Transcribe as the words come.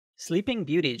Sleeping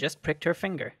Beauty just pricked her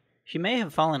finger. She may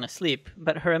have fallen asleep,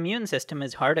 but her immune system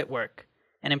is hard at work.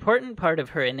 An important part of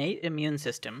her innate immune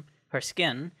system, her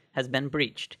skin, has been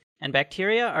breached, and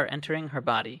bacteria are entering her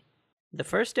body. The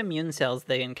first immune cells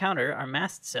they encounter are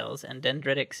mast cells and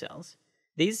dendritic cells.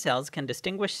 These cells can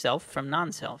distinguish self from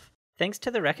non-self, thanks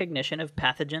to the recognition of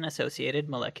pathogen-associated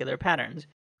molecular patterns,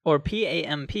 or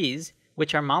PAMPs,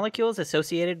 which are molecules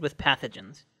associated with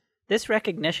pathogens. This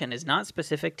recognition is not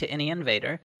specific to any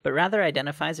invader, but rather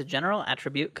identifies a general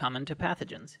attribute common to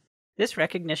pathogens. This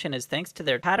recognition is thanks to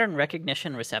their pattern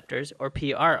recognition receptors, or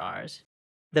PRRs.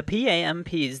 The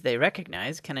PAMPs they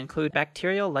recognize can include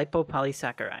bacterial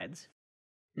lipopolysaccharides.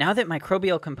 Now that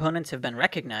microbial components have been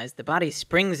recognized, the body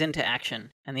springs into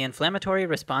action, and the inflammatory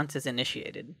response is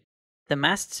initiated. The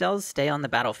mast cells stay on the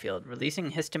battlefield,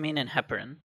 releasing histamine and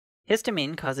heparin.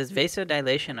 Histamine causes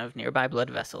vasodilation of nearby blood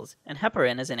vessels, and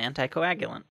heparin is an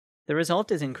anticoagulant. The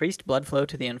result is increased blood flow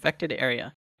to the infected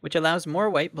area, which allows more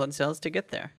white blood cells to get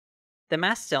there. The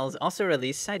mast cells also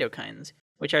release cytokines,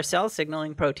 which are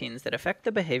cell-signaling proteins that affect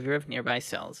the behavior of nearby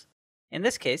cells. In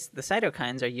this case, the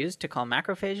cytokines are used to call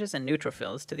macrophages and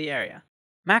neutrophils to the area.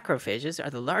 Macrophages are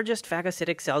the largest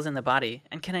phagocytic cells in the body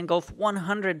and can engulf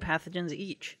 100 pathogens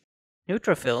each.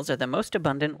 Neutrophils are the most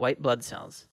abundant white blood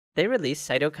cells. They release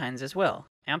cytokines as well,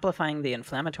 amplifying the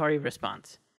inflammatory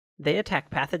response. They attack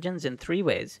pathogens in 3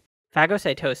 ways: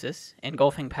 phagocytosis,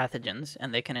 engulfing pathogens,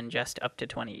 and they can ingest up to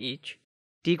 20 each;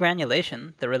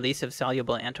 degranulation, the release of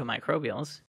soluble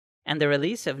antimicrobials; and the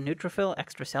release of neutrophil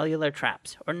extracellular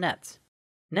traps, or nets.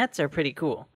 Nets are pretty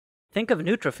cool. Think of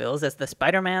neutrophils as the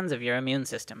Spider-Mans of your immune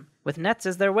system, with nets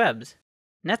as their webs.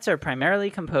 Nets are primarily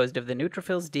composed of the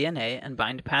neutrophil's DNA and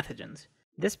bind pathogens.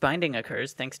 This binding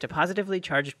occurs thanks to positively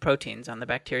charged proteins on the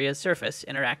bacteria's surface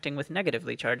interacting with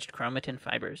negatively charged chromatin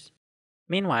fibers.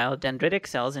 Meanwhile, dendritic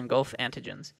cells engulf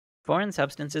antigens, foreign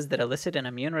substances that elicit an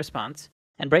immune response,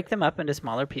 and break them up into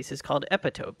smaller pieces called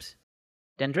epitopes.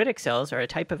 Dendritic cells are a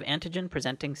type of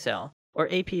antigen-presenting cell, or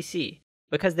APC,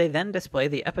 because they then display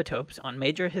the epitopes on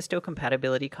major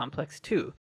histocompatibility complex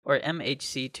 2, or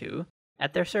MHC2,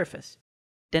 at their surface.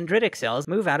 Dendritic cells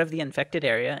move out of the infected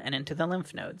area and into the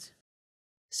lymph nodes.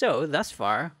 So, thus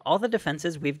far, all the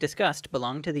defenses we've discussed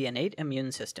belong to the innate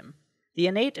immune system. The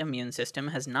innate immune system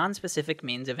has non-specific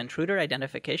means of intruder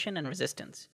identification and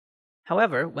resistance.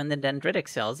 However, when the dendritic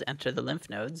cells enter the lymph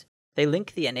nodes, they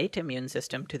link the innate immune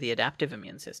system to the adaptive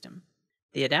immune system.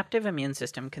 The adaptive immune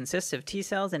system consists of T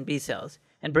cells and B cells,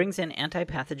 and brings in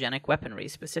antipathogenic weaponry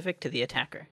specific to the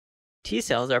attacker. T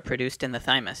cells are produced in the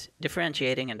thymus,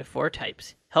 differentiating into 4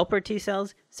 types: helper T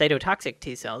cells, cytotoxic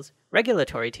T cells,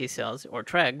 regulatory T cells, or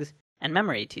TREGs, and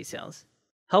memory T cells.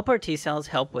 Helper T cells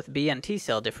help with B and T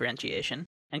cell differentiation,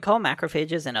 and call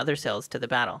macrophages and other cells to the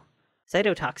battle.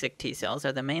 Cytotoxic T cells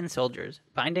are the main soldiers,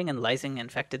 binding and lysing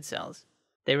infected cells.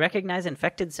 They recognize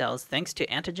infected cells thanks to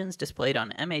antigens displayed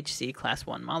on MHC class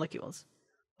I molecules.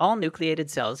 All nucleated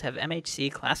cells have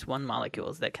MHC class I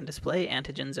molecules that can display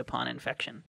antigens upon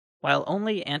infection, while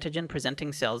only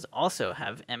antigen-presenting cells also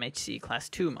have MHC class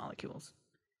II molecules.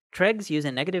 TREGs use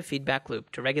a negative feedback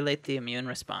loop to regulate the immune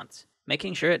response,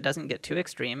 making sure it doesn't get too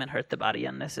extreme and hurt the body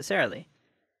unnecessarily.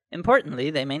 Importantly,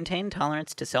 they maintain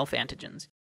tolerance to self-antigens,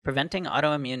 preventing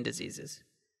autoimmune diseases.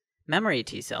 Memory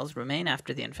T cells remain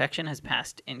after the infection has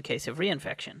passed in case of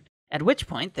reinfection, at which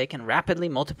point they can rapidly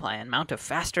multiply and mount a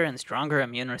faster and stronger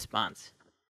immune response.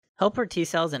 Helper T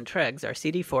cells and TREGs are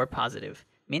CD4 positive,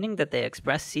 meaning that they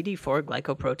express CD4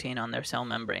 glycoprotein on their cell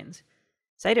membranes.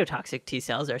 Cytotoxic T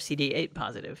cells are CD8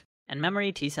 positive, and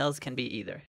memory T cells can be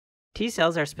either. T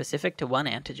cells are specific to one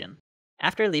antigen.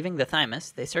 After leaving the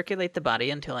thymus, they circulate the body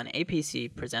until an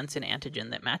APC presents an antigen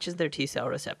that matches their T cell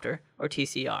receptor, or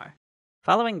TCR.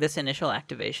 Following this initial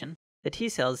activation, the T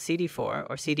cell's CD4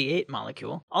 or CD8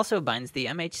 molecule also binds the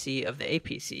MHC of the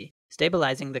APC,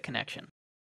 stabilizing the connection.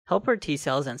 Helper T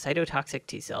cells and cytotoxic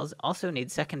T cells also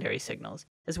need secondary signals,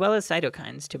 as well as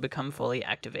cytokines, to become fully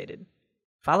activated.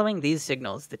 Following these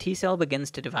signals, the T cell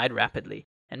begins to divide rapidly,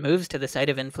 and moves to the site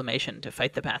of inflammation to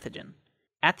fight the pathogen.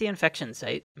 At the infection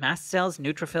site, mast cells,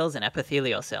 neutrophils, and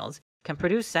epithelial cells can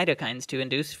produce cytokines to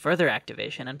induce further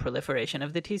activation and proliferation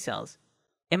of the T cells.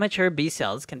 Immature B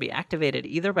cells can be activated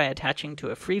either by attaching to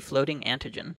a free-floating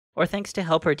antigen, or thanks to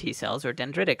helper T cells or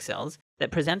dendritic cells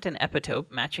that present an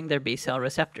epitope matching their B cell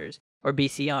receptors, or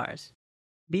BCRs.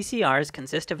 BCRs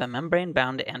consist of a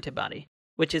membrane-bound antibody,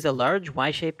 which is a large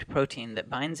Y-shaped protein that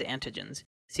binds antigens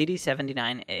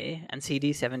CD79A and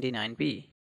CD79B.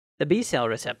 The B cell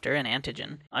receptor and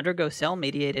antigen undergo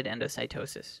cell-mediated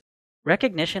endocytosis.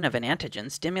 Recognition of an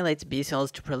antigen stimulates B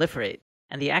cells to proliferate,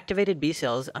 and the activated B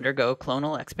cells undergo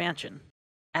clonal expansion.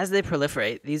 As they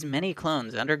proliferate, these many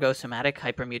clones undergo somatic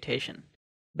hypermutation.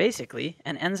 Basically,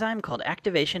 an enzyme called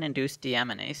activation-induced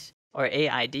deaminase, or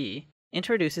AID,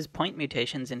 introduces point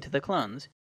mutations into the clones.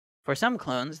 For some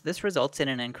clones, this results in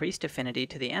an increased affinity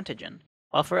to the antigen,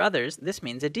 while for others, this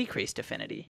means a decreased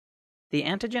affinity. The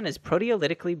antigen is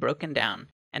proteolytically broken down,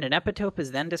 and an epitope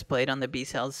is then displayed on the B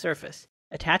cell's surface,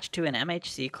 attached to an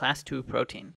MHC class II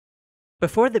protein.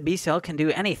 Before the B cell can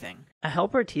do anything, a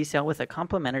helper T cell with a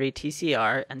complementary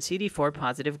TCR and CD4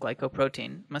 positive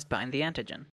glycoprotein must bind the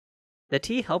antigen. The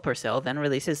T helper cell then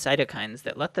releases cytokines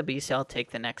that let the B cell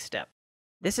take the next step.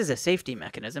 This is a safety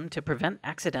mechanism to prevent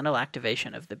accidental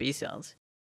activation of the B cells.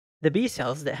 The B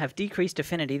cells that have decreased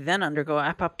affinity then undergo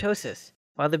apoptosis,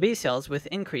 while the B cells with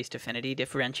increased affinity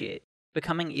differentiate,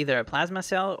 becoming either a plasma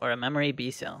cell or a memory B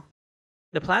cell.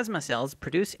 The plasma cells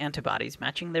produce antibodies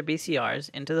matching their BCRs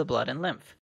into the blood and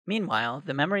lymph. Meanwhile,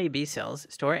 the memory B cells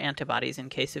store antibodies in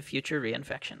case of future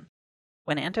reinfection.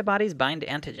 When antibodies bind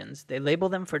antigens, they label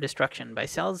them for destruction by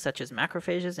cells such as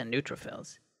macrophages and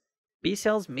neutrophils. B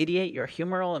cells mediate your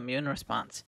humoral immune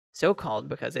response, so called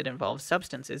because it involves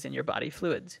substances in your body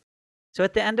fluids. So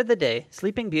at the end of the day,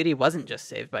 Sleeping Beauty wasn't just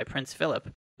saved by Prince Philip,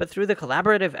 but through the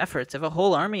collaborative efforts of a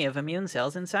whole army of immune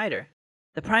cells inside her.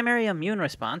 The primary immune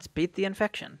response beat the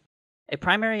infection. A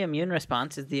primary immune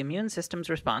response is the immune system's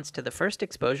response to the first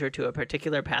exposure to a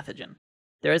particular pathogen.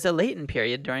 There is a latent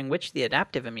period during which the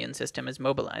adaptive immune system is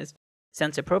mobilized,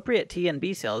 since appropriate T and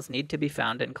B cells need to be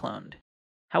found and cloned.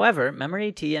 However,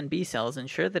 memory T and B cells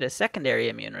ensure that a secondary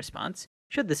immune response,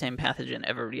 should the same pathogen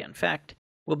ever reinfect,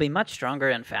 will be much stronger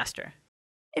and faster.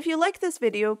 If you like this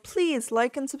video, please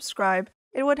like and subscribe.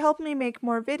 It would help me make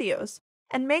more videos.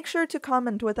 And make sure to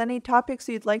comment with any topics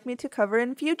you'd like me to cover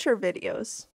in future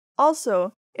videos.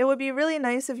 Also, it would be really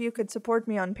nice if you could support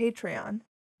me on Patreon.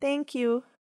 Thank you.